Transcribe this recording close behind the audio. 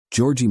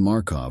Georgi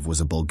Markov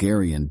was a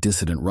Bulgarian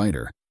dissident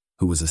writer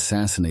who was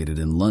assassinated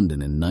in London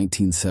in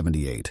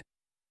 1978.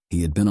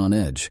 He had been on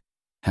edge,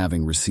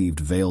 having received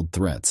veiled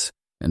threats,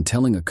 and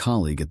telling a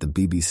colleague at the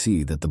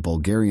BBC that the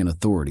Bulgarian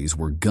authorities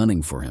were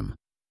gunning for him.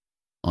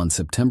 On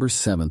September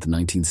 7,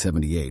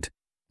 1978,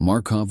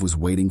 Markov was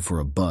waiting for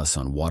a bus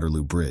on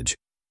Waterloo Bridge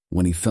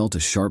when he felt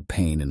a sharp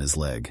pain in his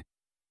leg.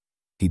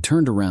 He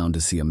turned around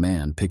to see a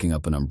man picking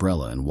up an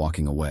umbrella and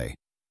walking away.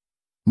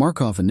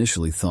 Markov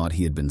initially thought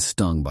he had been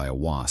stung by a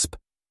wasp,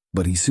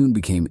 but he soon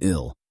became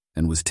ill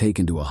and was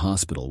taken to a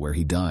hospital where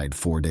he died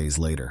 4 days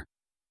later.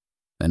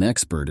 An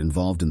expert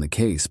involved in the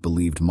case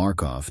believed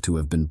Markov to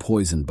have been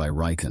poisoned by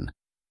ricin,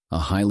 a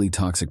highly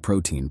toxic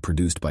protein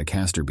produced by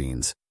castor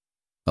beans.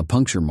 A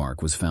puncture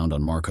mark was found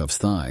on Markov's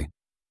thigh,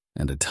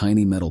 and a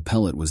tiny metal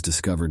pellet was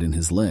discovered in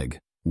his leg,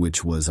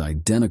 which was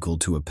identical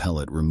to a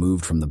pellet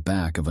removed from the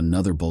back of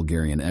another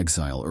Bulgarian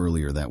exile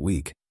earlier that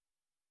week.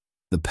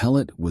 The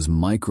pellet was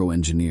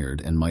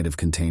micro-engineered and might have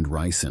contained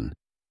ricin.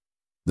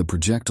 The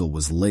projectile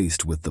was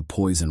laced with the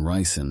poison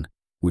ricin,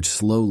 which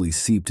slowly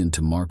seeped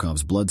into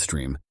Markov's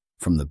bloodstream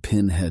from the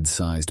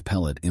pinhead-sized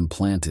pellet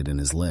implanted in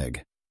his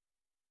leg.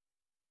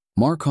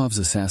 Markov's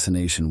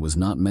assassination was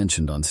not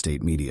mentioned on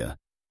state media,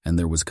 and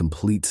there was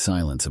complete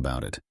silence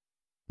about it.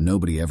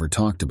 Nobody ever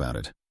talked about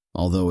it,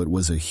 although it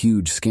was a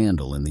huge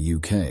scandal in the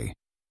UK.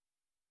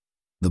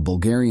 The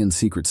Bulgarian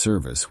Secret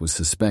Service was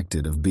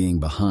suspected of being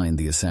behind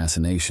the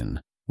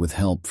assassination, with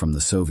help from the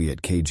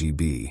Soviet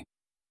KGB.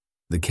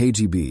 The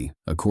KGB,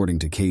 according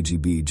to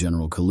KGB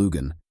General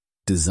Kalugin,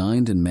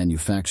 designed and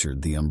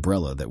manufactured the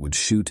umbrella that would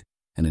shoot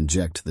and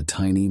inject the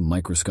tiny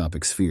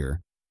microscopic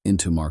sphere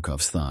into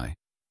Markov's thigh.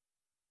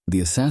 The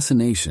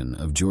assassination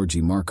of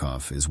Georgi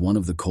Markov is one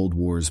of the Cold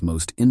War's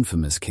most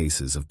infamous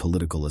cases of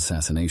political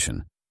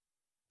assassination.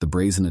 The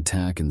brazen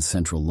attack in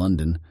central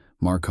London,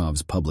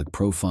 Markov's public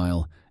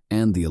profile,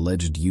 and the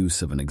alleged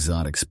use of an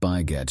exotic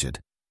spy gadget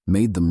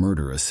made the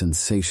murder a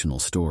sensational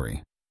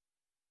story.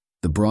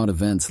 The broad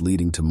events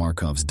leading to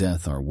Markov's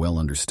death are well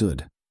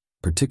understood,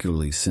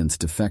 particularly since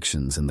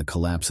defections and the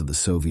collapse of the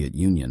Soviet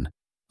Union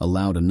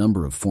allowed a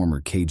number of former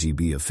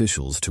KGB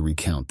officials to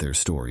recount their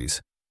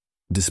stories.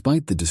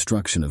 Despite the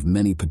destruction of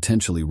many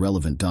potentially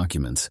relevant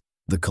documents,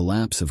 the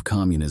collapse of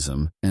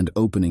communism and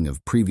opening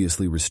of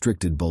previously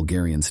restricted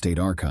Bulgarian state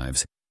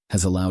archives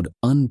has allowed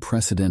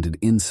unprecedented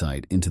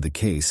insight into the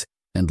case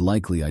and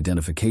likely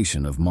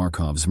identification of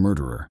Markov's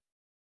murderer.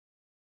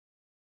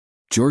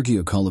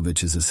 Georgiy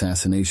Okolovich's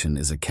assassination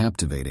is a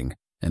captivating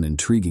and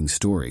intriguing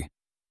story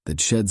that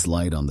sheds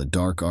light on the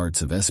dark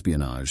arts of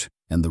espionage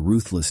and the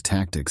ruthless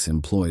tactics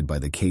employed by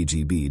the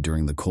KGB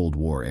during the Cold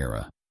War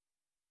era.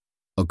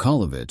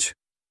 Okolovich,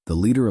 the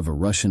leader of a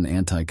Russian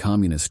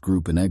anti-communist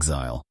group in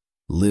exile,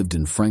 lived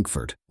in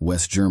Frankfurt,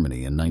 West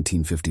Germany in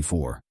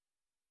 1954.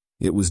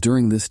 It was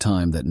during this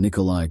time that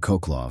Nikolai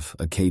Koklov,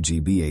 a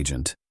KGB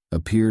agent,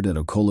 appeared at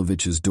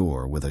Okolovich's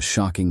door with a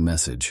shocking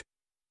message.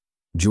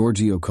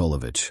 Georgiy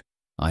Okolovich,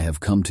 I have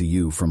come to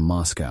you from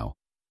Moscow.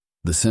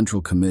 The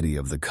Central Committee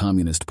of the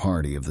Communist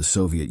Party of the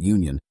Soviet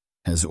Union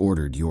has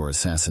ordered your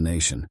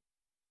assassination.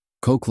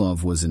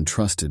 Koklov was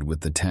entrusted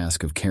with the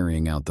task of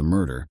carrying out the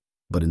murder,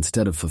 but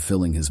instead of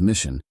fulfilling his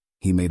mission,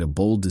 he made a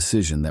bold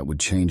decision that would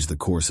change the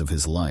course of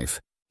his life.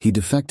 He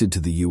defected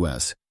to the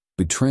U.S.,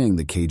 betraying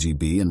the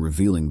KGB and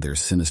revealing their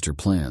sinister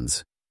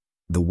plans.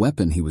 The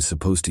weapon he was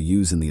supposed to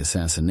use in the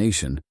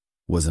assassination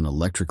was an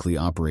electrically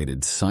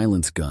operated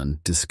silence gun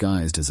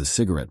disguised as a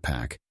cigarette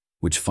pack,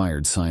 which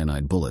fired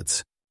cyanide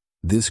bullets.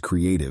 This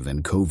creative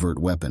and covert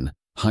weapon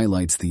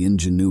highlights the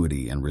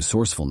ingenuity and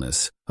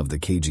resourcefulness of the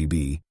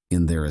KGB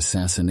in their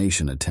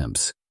assassination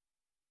attempts.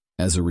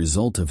 As a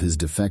result of his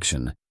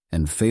defection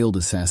and failed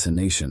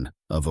assassination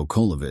of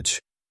Okolovich,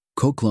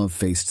 Koklov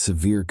faced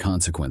severe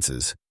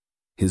consequences.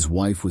 His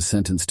wife was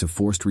sentenced to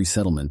forced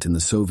resettlement in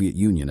the Soviet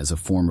Union as a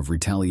form of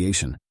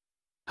retaliation.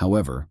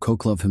 However,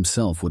 Koklov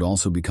himself would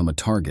also become a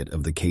target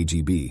of the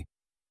KGB.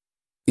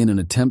 In an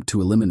attempt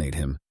to eliminate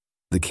him,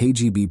 the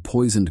KGB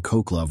poisoned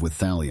Koklov with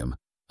thallium,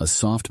 a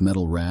soft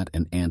metal rat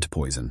and ant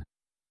poison.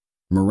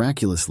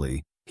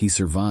 Miraculously, he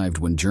survived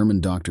when German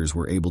doctors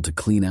were able to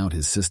clean out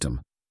his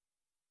system.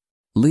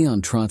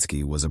 Leon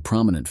Trotsky was a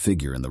prominent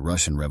figure in the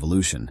Russian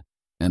Revolution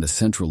and a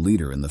central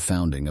leader in the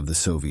founding of the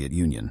Soviet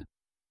Union.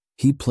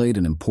 He played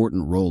an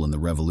important role in the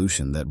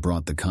revolution that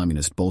brought the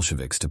communist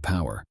Bolsheviks to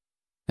power,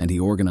 and he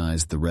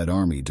organized the Red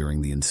Army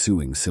during the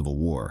ensuing Civil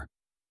War.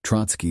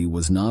 Trotsky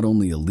was not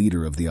only a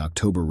leader of the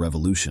October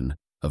Revolution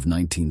of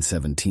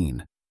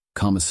 1917,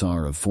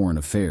 Commissar of Foreign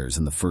Affairs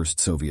in the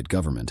First Soviet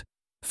government,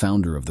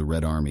 founder of the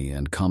Red Army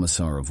and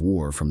Commissar of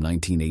War from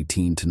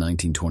 1918 to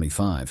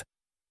 1925,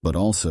 but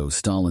also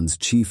Stalin's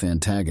chief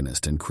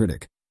antagonist and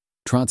critic.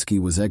 Trotsky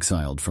was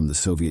exiled from the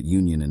Soviet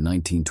Union in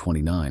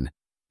 1929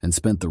 and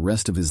spent the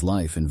rest of his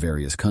life in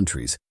various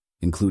countries,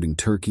 including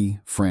Turkey,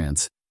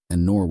 France,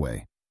 and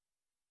Norway.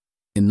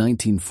 In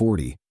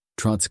 1940,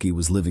 Trotsky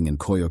was living in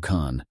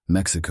Coyoacan,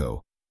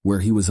 Mexico, where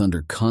he was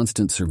under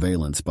constant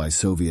surveillance by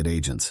Soviet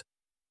agents.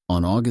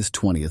 On August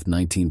 20,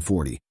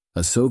 1940,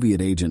 a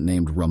Soviet agent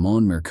named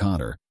Ramon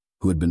Mercader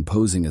who had been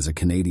posing as a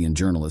Canadian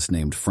journalist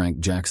named Frank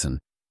Jackson,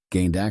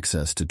 gained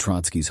access to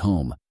Trotsky's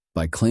home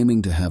by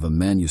claiming to have a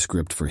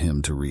manuscript for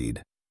him to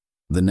read.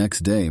 The next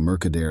day,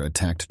 Mercader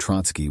attacked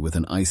Trotsky with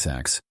an ice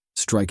axe,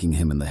 striking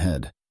him in the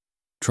head.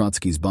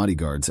 Trotsky's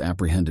bodyguards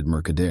apprehended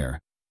Mercader,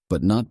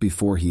 but not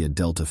before he had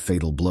dealt a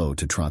fatal blow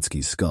to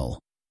Trotsky's skull.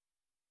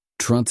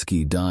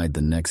 Trotsky died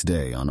the next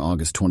day on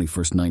August 21,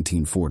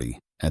 1940,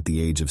 at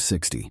the age of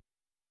 60.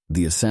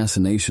 The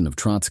assassination of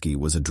Trotsky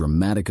was a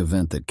dramatic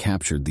event that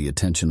captured the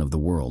attention of the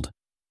world.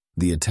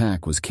 The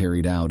attack was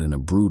carried out in a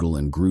brutal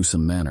and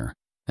gruesome manner,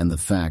 and the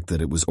fact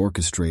that it was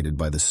orchestrated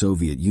by the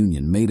Soviet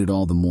Union made it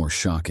all the more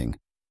shocking.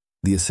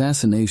 The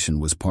assassination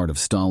was part of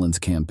Stalin's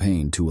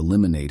campaign to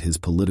eliminate his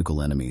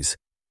political enemies,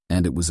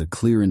 and it was a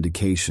clear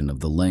indication of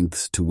the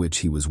lengths to which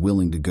he was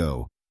willing to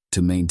go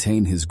to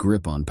maintain his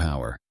grip on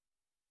power.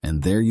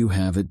 And there you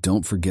have it.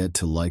 Don't forget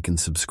to like and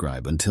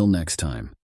subscribe. Until next time.